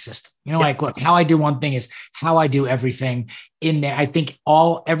operating system. Like, look, how I do one thing is how I do everything in there. I think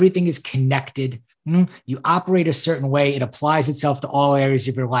everything is connected. You operate a certain way. It applies itself to all areas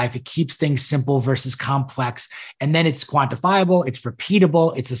of your life. It keeps things simple versus complex. And then it's quantifiable. It's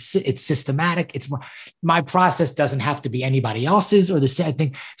repeatable. It's systematic. My process doesn't have to be anybody else's or the same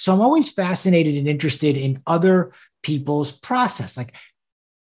thing. So I'm always fascinated and interested in other people's process. Like,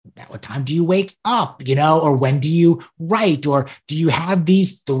 at what time do you wake up, or when do you write, or do you have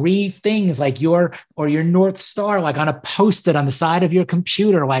these 3 things like your North Star, like on a Post-it on the side of your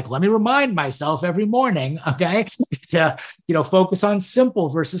computer, like, let me remind myself every morning, okay, to, focus on simple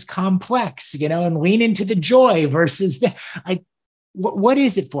versus complex, and lean into the joy versus what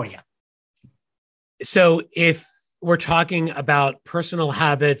is it for you? So if we're talking about personal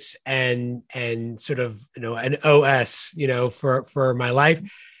habits and sort of, an OS, for my life,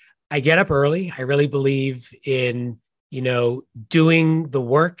 I get up early. I really believe in, doing the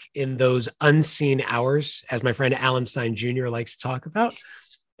work in those unseen hours, as my friend Alan Stein Jr. likes to talk about.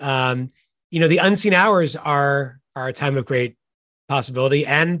 The unseen hours are a time of great possibility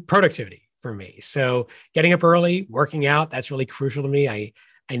and productivity for me. So getting up early, working out, that's really crucial to me. I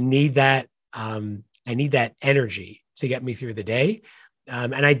need that. I need that energy to get me through the day.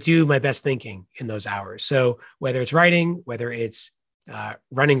 And I do my best thinking in those hours. So whether it's writing, whether it's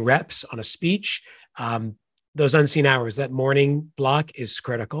running reps on a speech, those unseen hours, that morning block is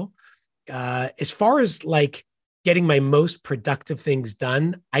critical. As far as like getting my most productive things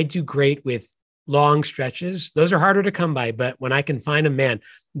done, I do great with long stretches. Those are harder to come by, but when I can find them, man,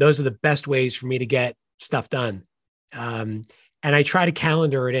 those are the best ways for me to get stuff done. And I try to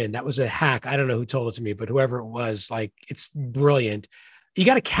calendar it in. That was a hack. I don't know who told it to me, but whoever it was, like, it's brilliant. You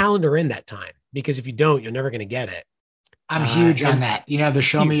got to calendar in that time because if you don't, you're never going to get it. I'm huge on that. The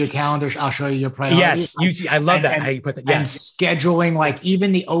show me your calendar. I'll show you your priorities. Yes, I love that. How you put that. Yes. And scheduling, like,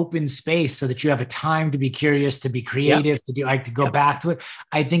 even the open space so that you have a time to be curious, to be creative, to do, like, to go back to it.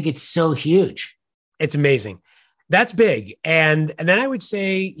 I think it's so huge. It's amazing. That's big. And then I would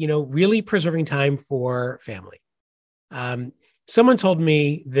say, really preserving time for family. Someone told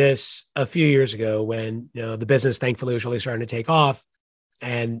me this a few years ago when, the business thankfully was really starting to take off,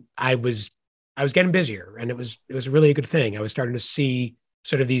 and I was getting busier, and it was really a good thing. I was starting to see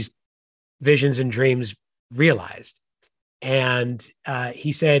sort of these visions and dreams realized. And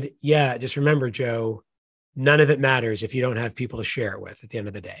he said, yeah, just remember, Joe, none of it matters if you don't have people to share it with at the end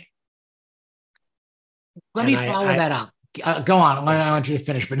of the day. Let me follow that up. Go on. I want you to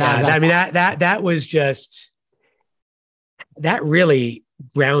finish, but now that was just, that really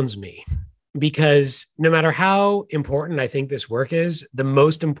grounds me. Because no matter how important I think this work is, the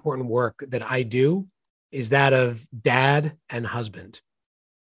most important work that I do is that of dad and husband.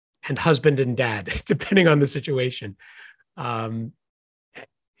 and husband and dad, depending on the situation. And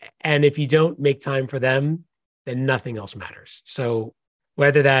if you don't make time for them, then nothing else matters. So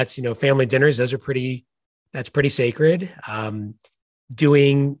whether that's, family dinners, that's pretty sacred.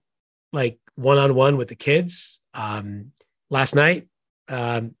 Doing like one-on-one with the kids. Last night,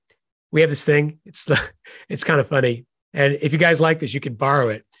 we have this thing. It's kind of funny. And if you guys like this, you could borrow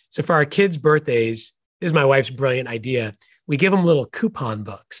it. So for our kids' birthdays, this is my wife's brilliant idea. We give them little coupon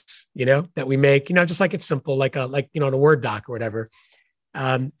books, that we make, just like it's simple, like a Word doc or whatever.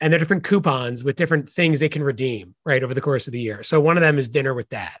 And they're different coupons with different things they can redeem, right, over the course of the year. So one of them is dinner with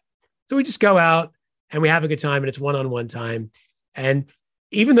dad. So we just go out and we have a good time, and it's one-on-one time. And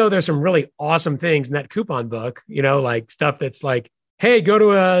even though there's some really awesome things in that coupon book, like stuff that's like, hey, go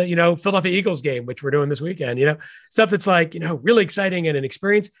to a, Philadelphia Eagles game, which we're doing this weekend, stuff that's like, really exciting and an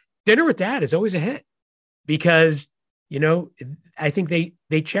experience. Dinner with dad is always a hit because, I think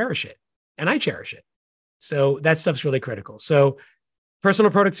they cherish it and I cherish it. So that stuff's really critical. So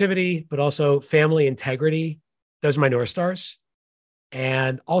personal productivity, but also family integrity. Those are my North Stars.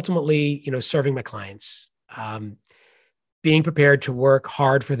 And ultimately, serving my clients, being prepared to work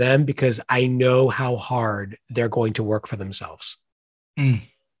hard for them because I know how hard they're going to work for themselves. I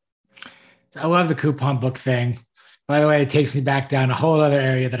love the coupon book thing. By the way, it takes me back down a whole other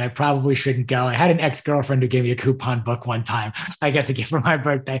area that I probably shouldn't go. I had an ex-girlfriend who gave me a coupon book one time. I guess a gift for my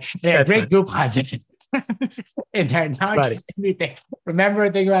birthday. They had great coupons in it. In there. Now just anything. Remember,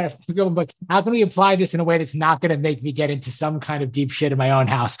 think about it. How can we apply this in a way that's not going to make me get into some kind of deep shit in my own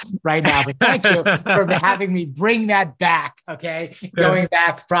house right now? But thank you for having me bring that back. Okay, going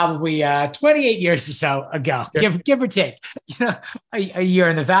back probably 28 years or so ago, give or take, a year,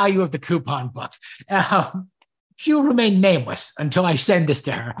 and the value of the coupon book. She'll remain nameless until I send this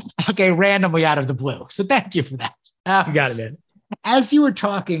to her. Okay, randomly out of the blue. So thank you for that. You got it, man. As you were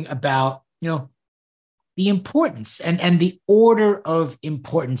talking about, the importance and the order of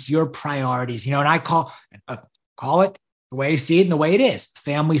importance, your priorities, and I call it the way I see it and the way it is,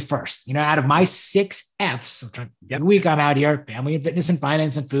 family first. Out of my 6 F's, every week I'm out here, family and fitness and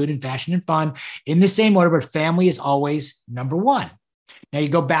finance and food and fashion and fun, in the same order, but family is always number 1. Now you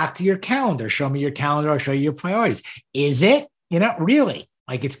go back to your calendar, show me your calendar, I'll show you your priorities. Is it, really?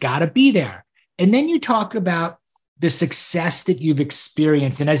 Like it's got to be there. And then you talk about the success that you've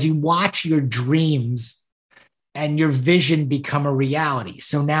experienced. And as you watch your dreams and your vision become a reality.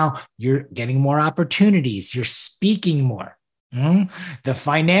 So now you're getting more opportunities. You're speaking more. The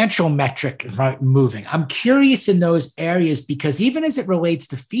financial metric moving. I'm curious in those areas because even as it relates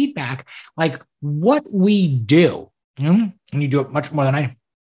to feedback, like what we do, and you do it much more than I do,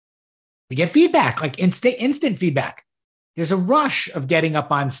 we get feedback, like instant feedback. There's a rush of getting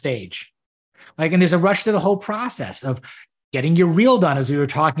up on stage. And there's a rush to the whole process of getting your reel done, as we were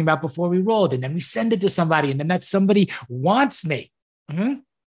talking about before we rolled. And then we send it to somebody, and then that somebody wants me.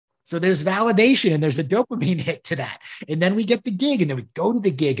 So there's validation and there's a dopamine hit to that. And then we get the gig, and then we go to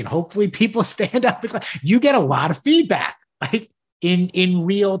the gig, and hopefully people stand up. You get a lot of feedback in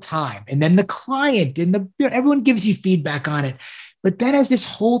real time. And then the client and everyone gives you feedback on it. But then as this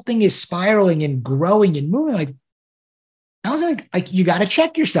whole thing is spiraling and growing and moving, I was like you got to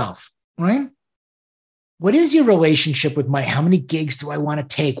check yourself, right? What is your relationship with money? How many gigs do I want to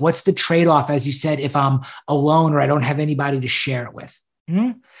take? What's the trade-off, as you said, if I'm alone or I don't have anybody to share it with?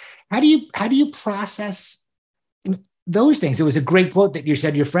 How do you process those things? It was a great quote that you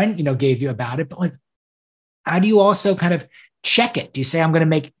said your friend, gave you about it, but how do you also kind of check it? Do you say, I'm going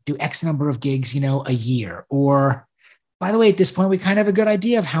to do X number of gigs, a year? Or, by the way, at this point, we kind of have a good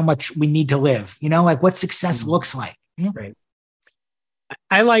idea of how much we need to live, what success looks like. Right.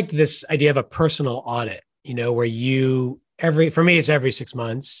 I like this idea of a personal audit, where for me, it's every 6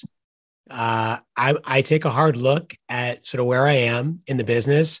 months. I take a hard look at sort of where I am in the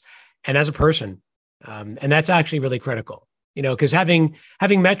business and as a person. And that's actually really critical, because having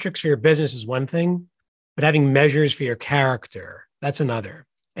metrics for your business is one thing, but having measures for your character, that's another.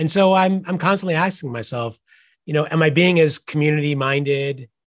 And so I'm constantly asking myself, am I being as community minded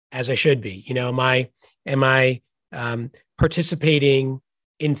as I should be? Am I participating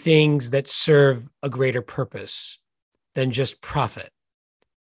in things that serve a greater purpose than just profit?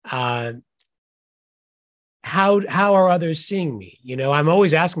 How are others seeing me? I'm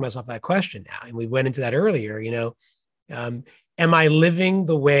always asking myself that question now. And we went into that earlier, am I living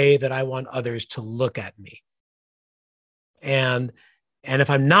the way that I want others to look at me? And if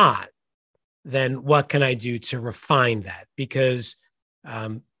I'm not, then what can I do to refine that? Because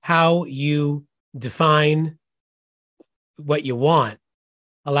how you define what you want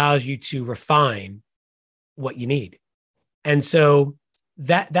allows you to refine what you need. And so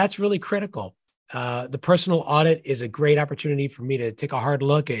that's really critical. The personal audit is a great opportunity for me to take a hard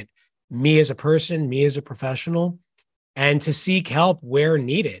look at me as a person, me as a professional, and to seek help where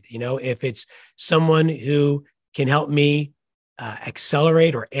needed. If it's someone who can help me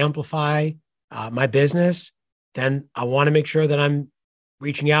accelerate or amplify my business, then I want to make sure that I'm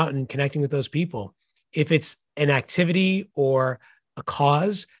reaching out and connecting with those people. If it's an activity or a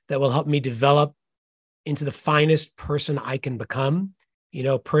cause that will help me develop into the finest person I can become,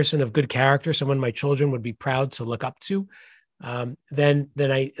 a person of good character, someone my children would be proud to look up to, then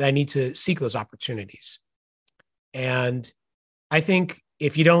I need to seek those opportunities. And I think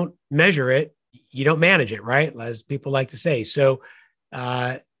if you don't measure it, you don't manage it, right? As people like to say. So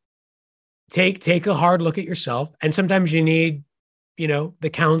take a hard look at yourself. And sometimes you need, the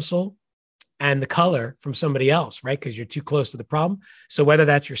counsel and the color from somebody else, right? Because you're too close to the problem. So whether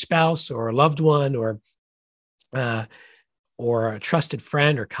that's your spouse or a loved one or a trusted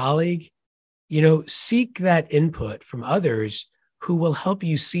friend or colleague, seek that input from others who will help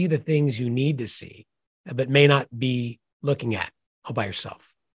you see the things you need to see, but may not be looking at all by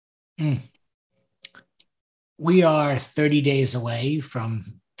yourself. We are 30 days away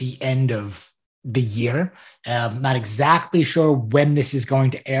from the end of the year. Not exactly sure when this is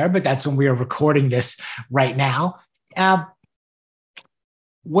going to air, but that's when we are recording this right now.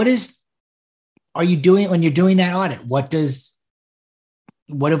 What are you doing when you're doing that audit? What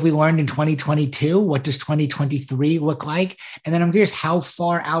have we learned in 2022? What does 2023 look like? And then I'm curious, how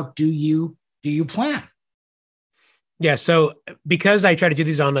far out do you plan? Yeah. So because I try to do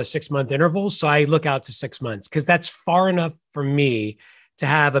these on a 6-month interval, so I look out to 6 months because that's far enough for me to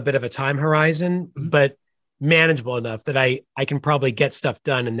have a bit of a time horizon, but manageable enough that I can probably get stuff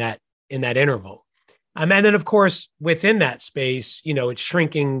done in that interval. And then of course, within that space, it's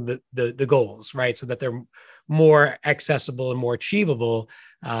shrinking the goals, right? So that they're more accessible and more achievable.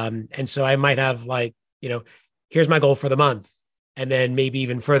 And so I might have here's my goal for the month. And then maybe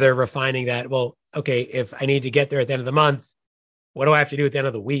even further refining that. Well, okay, if I need to get there at the end of the month, what do I have to do at the end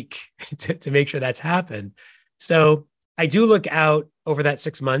of the week to make sure that's happened? So I do look out over that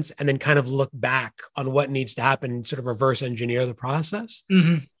 6 months and then kind of look back on what needs to happen, sort of reverse engineer the process.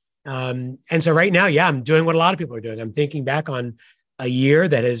 And so right now, I'm doing what a lot of people are doing. I'm thinking back on a year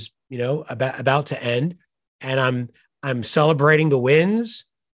that is, about to end, and I'm celebrating the wins,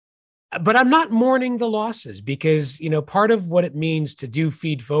 but I'm not mourning the losses because, part of what it means to do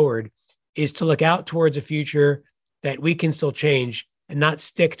feed forward is to look out towards a future that we can still change and not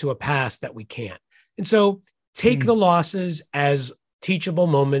stick to a past that we can't. And so take the losses as teachable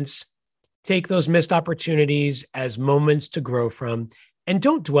moments, take those missed opportunities as moments to grow from, and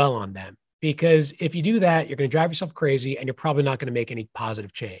don't dwell on them. Because if you do that, you're going to drive yourself crazy and you're probably not going to make any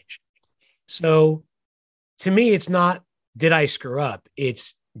positive change. So to me, it's not, did I screw up?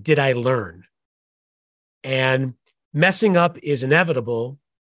 It's, did I learn? And messing up is inevitable,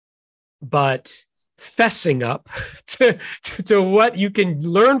 but fessing up to what you can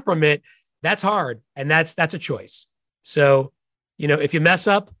learn from it, that's hard. And that's a choice. So, if you mess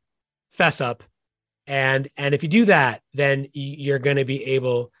up, fess up. And if you do that, then you're going to be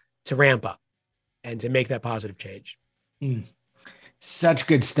able to ramp up and to make that positive change. Such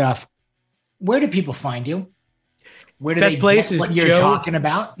good stuff. Where do people find you? Where do Best they place get is what you're talking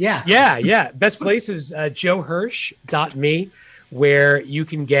about? Yeah. Best place is joehirsch.me, where you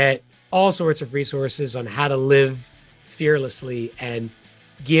can get all sorts of resources on how to live fearlessly and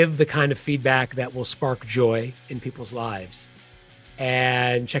give the kind of feedback that will spark joy in people's lives.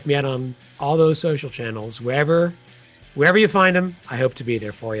 And check me out on all those social channels, wherever you find them. I hope to be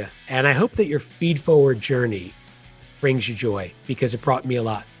there for you. And I hope that your feed forward journey brings you joy, because it brought me a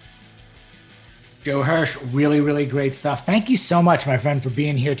lot. Joe Hirsch, really, really great stuff. Thank you so much, my friend, for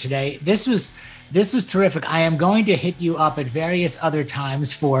being here today. This was terrific. I am going to hit you up at various other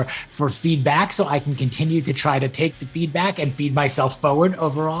times for feedback, so I can continue to try to take the feedback and feed myself forward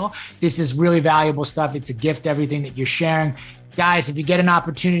overall. This is really valuable stuff. It's a gift, everything that you're sharing. Guys, if you get an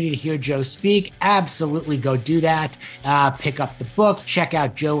opportunity to hear Joe speak, absolutely go do that. Pick up the book. Check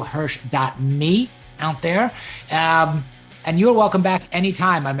out joehirsch.me out there. And you're welcome back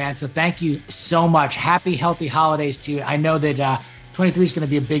anytime, my man. So thank you so much. Happy, healthy holidays to you. I know that 23 is going to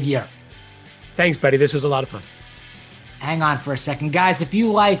be a big year. Thanks, buddy. This was a lot of fun. Hang on for a second. Guys, if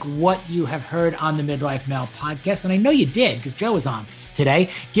you like what you have heard on the Midlife Male podcast, and I know you did because Joe was on today,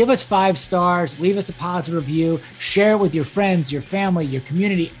 give us 5 stars, leave us a positive review, share it with your friends, your family, your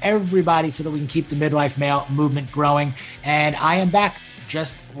community, everybody, so that we can keep the Midlife Male movement growing. And I am back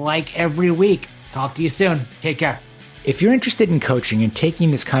just like every week. Talk to you soon. Take care. If you're interested in coaching and taking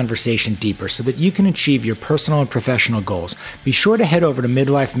this conversation deeper so that you can achieve your personal and professional goals, be sure to head over to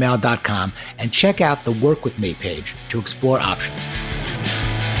midlifemale.com and check out the Work With Me page to explore options.